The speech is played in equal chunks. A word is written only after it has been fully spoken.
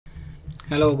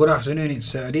Hello, good afternoon.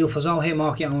 It's Adil Fazal here,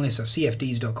 market analyst at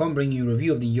CFDs.com, bringing you a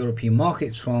review of the European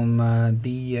markets from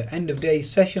the end of day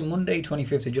session, Monday,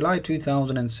 25th of July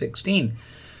 2016.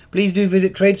 Please do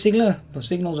visit Trade Signaler for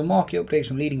signals and market updates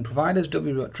from leading providers,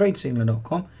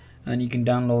 www.tradesignaler.com, and you can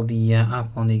download the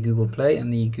app on the Google Play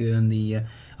and the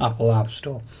Apple App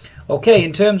Store. Okay,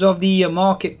 in terms of the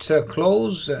market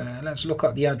close, let's look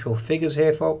at the actual figures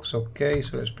here, folks. Okay,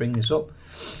 so let's bring this up.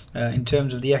 In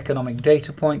terms of the economic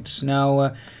data points,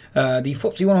 now the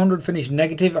FTSE 100 finished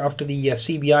negative after the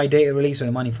CBI data release on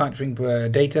the manufacturing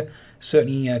data.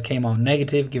 Certainly came out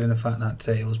negative, given the fact that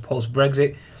it was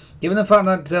post-Brexit. Given the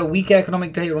fact that weak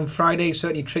economic data on Friday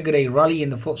certainly triggered a rally in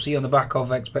the FTSE on the back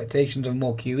of expectations of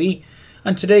more QE,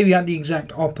 and today we had the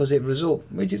exact opposite result,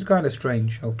 which is kind of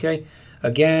strange. Okay,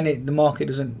 again, the market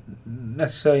doesn't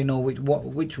necessarily know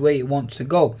which way it wants to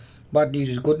go. Bad news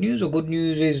is good news, or good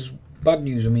news is bad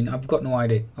news. I mean, I've got no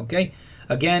idea. Okay,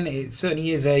 again, it certainly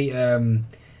is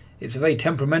it's a very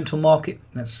temperamental market.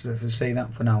 Let's just say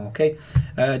that for now. Okay,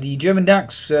 the German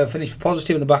DAX finished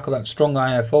positive on the back of that strong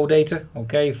IFO data.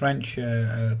 Okay, French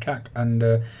CAC and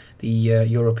the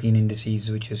European indices,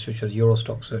 such as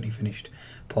Eurostock, certainly finished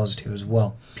positive as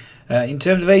well. In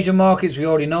terms of Asian markets, we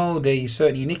already know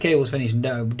certainly Nikkei was finished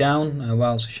down,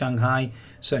 whilst Shanghai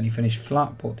certainly finished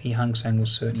flat, but the Hang Seng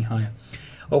was certainly higher.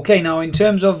 Okay, now in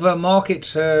terms of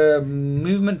market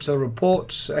movements or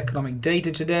reports, economic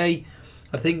data today,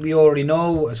 I think we already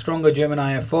know a stronger German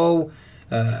IFO.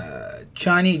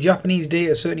 Japanese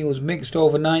data certainly was mixed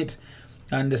overnight,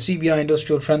 and the CBI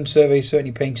Industrial Trend Survey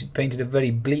certainly painted a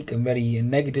very bleak and very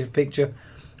negative picture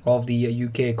of the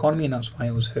UK economy, and that's why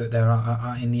it was hurt there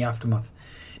in the aftermath.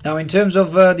 Now, in terms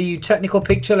of the technical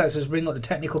picture, let's just bring up the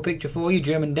technical picture for you.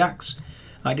 German DAX.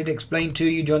 I did explain to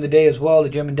you during the day as well, the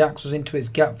German DAX was into its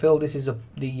gap fill. This is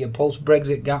the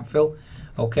post-Brexit gap fill.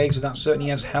 Okay, so that certainly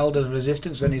has held as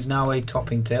resistance and is now a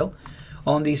topping tail.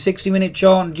 On the 60-minute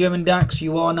chart on German DAX,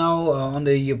 you are now on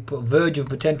the verge of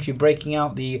potentially breaking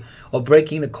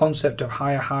the concept of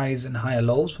higher highs and higher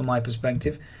lows. From my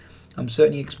perspective, I'm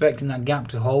certainly expecting that gap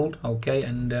to hold, okay,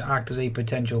 and act as a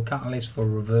potential catalyst for a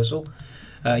reversal.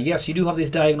 Yes, you do have this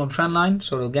diagonal trend line,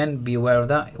 so again, be aware of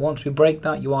that. Once we break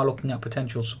that, you are looking at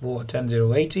potential support at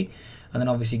 10,080, and then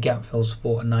obviously gap fill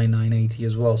support at 9,980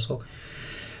 as well. So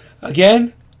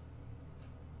again,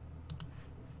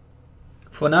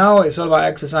 for now, it's all about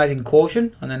exercising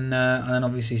caution, and then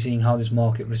obviously seeing how this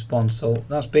market responds. So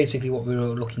that's basically what we're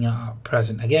looking at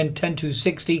present. Again,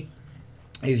 10,260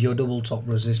 is your double top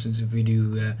resistance if we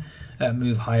do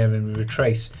move higher and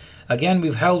retrace. Again,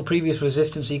 we've held previous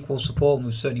resistance equal support, and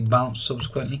we've certainly bounced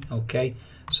subsequently. Okay,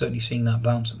 certainly seeing that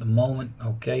bounce at the moment.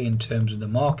 Okay, in terms of the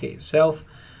market itself.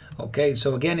 Okay,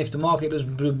 so again, if the market does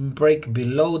break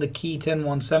below the key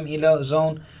 10,170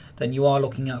 zone, then you are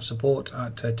looking at support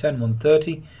at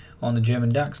 10,130 on the German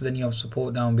DAX. Then you have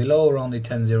support down below around the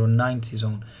 10,090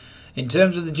 zone. In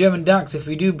terms of the German DAX, if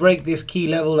we do break this key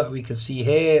level that we can see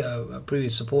here,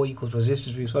 previous support equals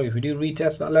resistance, if we do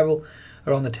retest that level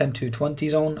around the 10,220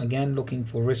 zone, again looking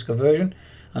for risk aversion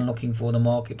and looking for the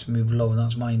market to move lower.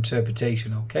 That's my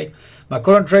interpretation. Okay, my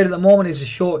current trade at the moment is a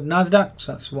short Nasdaq,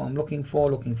 so that's what I'm looking for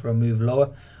a move lower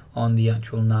on the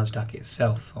actual Nasdaq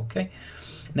itself. Okay,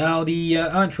 now the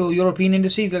actual European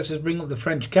indices, let's just bring up the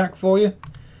French CAC for you.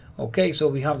 Okay, so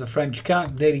we have the French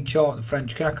CAC daily chart, the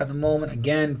French CAC at the moment,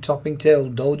 again topping tail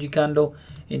doji candle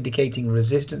indicating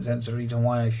resistance, hence the reason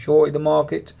why I shorted the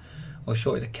market or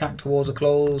shorted the CAC towards the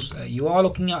close. You are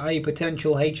looking at a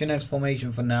potential HNS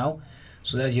formation for now.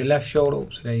 So there's your left shoulder.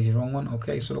 Oops, there's the wrong one.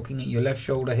 Okay, so looking at your left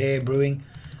shoulder here brewing,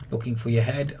 looking for your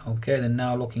head. Okay, then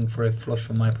now looking for a flush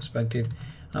from my perspective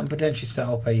and potentially set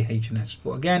up a HNS.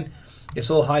 But again,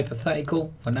 it's all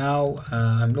hypothetical for now.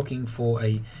 I'm looking for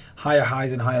a higher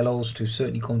highs and higher lows to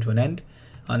certainly come to an end,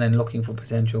 and then looking for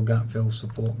potential gap fill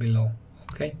support below.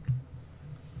 Okay.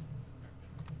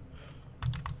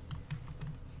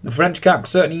 The French CAC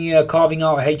certainly carving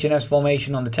out a HNS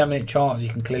formation on the 10-minute chart, as you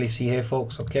can clearly see here,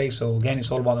 folks. Okay, so again, it's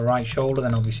all about the right shoulder,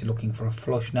 then obviously looking for a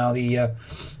flush. Now the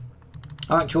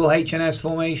actual HNS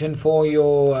formation for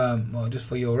your, just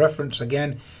for your reference,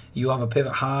 again, you have a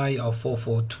pivot high of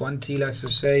 4420, let's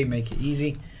just say, make it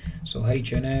easy. So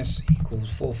HNS equals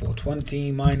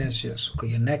 4420 minus, just look at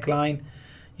your neckline.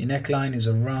 Your neckline is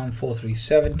around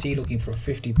 4370, looking for a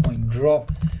 50-point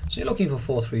drop. So you're looking for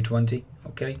 4320,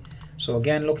 okay? So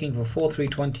again, looking for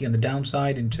 4320 on the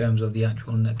downside in terms of the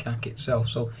actual CAC itself.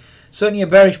 So certainly a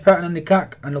bearish pattern on the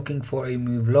CAC and looking for a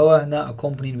move lower, and that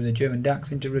accompanied with the German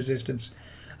DAX into resistance.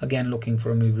 Again, looking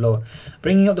for a move lower.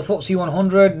 Bringing up the FTSE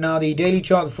 100. Now the daily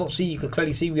chart, the FTSE, you can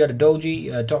clearly see we had a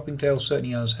doji topping tail,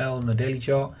 certainly has held on the daily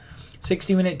chart.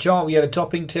 60-minute chart, we had a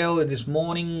topping tail this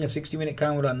morning, a 60-minute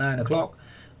candle at 9 o'clock.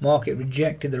 Market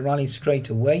rejected the rally straight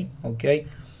away, okay?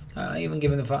 Even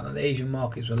given the fact that the Asian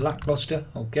markets were lackluster,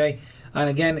 okay? And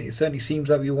again, it certainly seems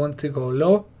like we want to go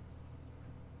lower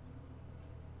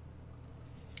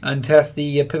and test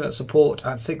the pivot support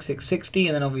at 6660,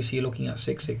 and then obviously you're looking at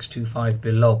 6625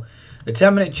 below. The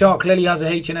 10-minute chart clearly has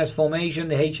a H&S formation.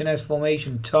 The H&S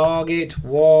formation target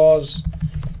was,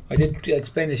 I did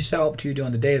explain this setup to you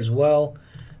during the day as well,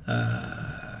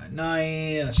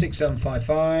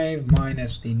 6755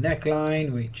 minus the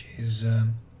neckline, which is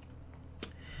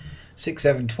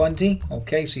 6720.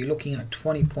 Okay, so you're looking at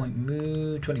 20-point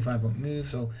move, 25-point move,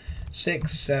 so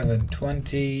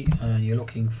 6720, and you're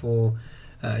looking for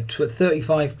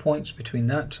 35 points between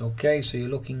that. Okay, so you're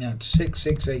looking at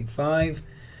 6685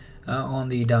 on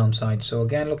the downside. So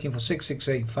again, looking for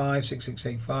 6685,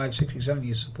 6685,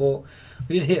 6670 support.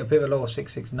 We did hit a pivot low of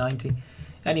 6690.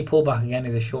 Any pullback again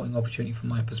is a shorting opportunity from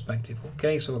my perspective.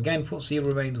 Okay, so again, FTSE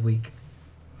remains weak.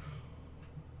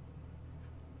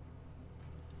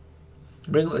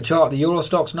 Bring up the chart, the Euro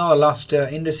stocks now, last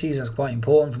indices. That's quite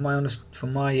important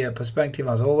from my perspective,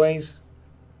 as always.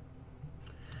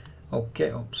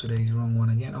 Okay, oh, today's wrong one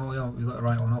again. Oh, yeah, we got the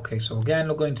right one. Okay, so again,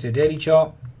 look into the daily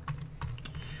chart.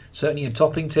 Certainly a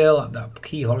topping tail at that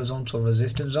key horizontal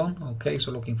resistance zone. Okay,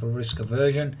 so looking for risk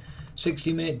aversion.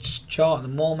 60-minute chart at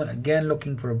the moment, again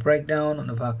looking for a breakdown on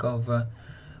the back of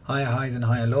higher highs and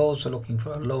higher lows. So looking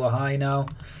for a lower high now.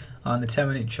 And the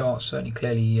 10-minute chart certainly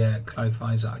clearly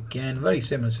clarifies that again. Very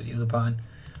similar to the other pattern.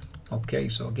 Okay,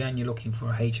 so again, you're looking for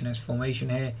a H&S formation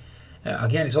here.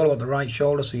 Again, it's all about the right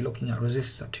shoulder, so you're looking at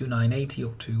resistance at 2980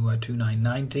 up to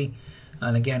 2990,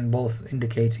 and again both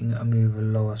indicating a move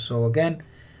lower. So again,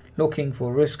 looking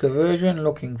for risk aversion,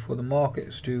 looking for the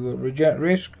markets to reject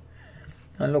risk,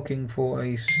 and looking for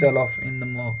a sell-off in the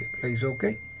marketplace.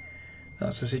 Okay,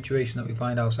 that's the situation that we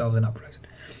find ourselves in at present.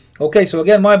 Okay, so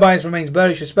again, my bias remains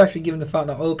bearish, especially given the fact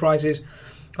that oil prices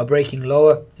are breaking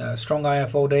lower. Strong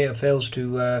IFO data fails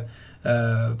to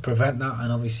prevent that,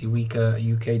 and obviously weaker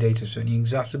UK data certainly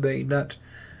exacerbated that.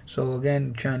 So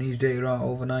again, Chinese data out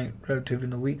overnight relatively on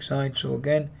the weak side, so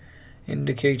again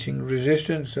indicating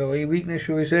resistance, so a weakness,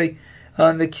 shall we say,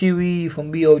 and the QE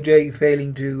from BOJ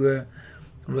failing to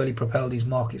really propel these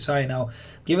markets higher. Now,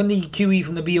 given the QE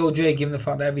from the BOJ, given the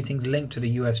fact that everything's linked to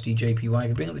the USD JPY, if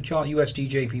you bring up the chart USD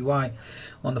JPY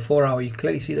on the 4 hour, you can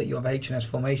clearly see that you have H&S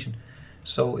formation.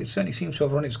 So it certainly seems to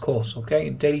have run its course. Okay,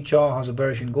 daily chart has a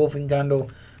bearish engulfing candle,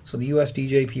 so the USD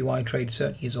JPY trade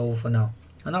certainly is over for now,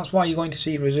 and that's why you're going to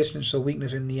see resistance or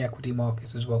weakness in the equity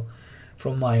markets as well,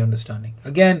 from my understanding.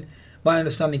 Again, my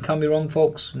understanding can be wrong,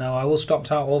 folks. Now, I will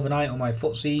stop out overnight on my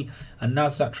FTSE and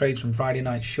Nasdaq trades from Friday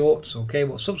night shorts. Okay,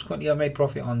 but subsequently I made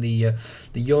profit on the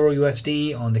Euro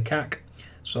USD, on the CAC.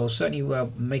 So certainly we're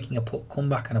making a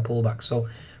comeback and a pullback. So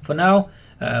for now,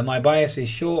 my bias is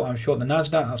short. I'm short the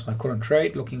Nasdaq. That's my current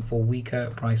trade, looking for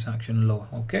weaker price action lower.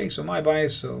 Okay, so my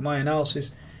bias, my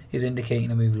analysis is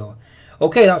indicating a move lower.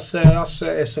 Okay, that's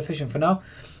sufficient for now.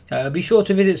 Be sure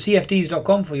to visit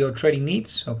cfds.com for your trading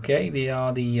needs. Okay, they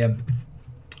are the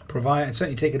provider.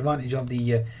 Certainly take advantage of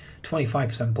the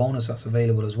 25% bonus that's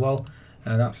available as well.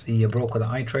 That's the broker that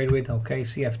I trade with. Okay,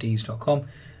 cfds.com.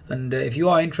 And if you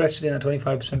are interested in a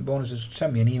 25% bonus, just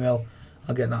send me an email.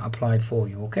 I'll get that applied for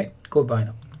you. Okay, goodbye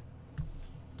now.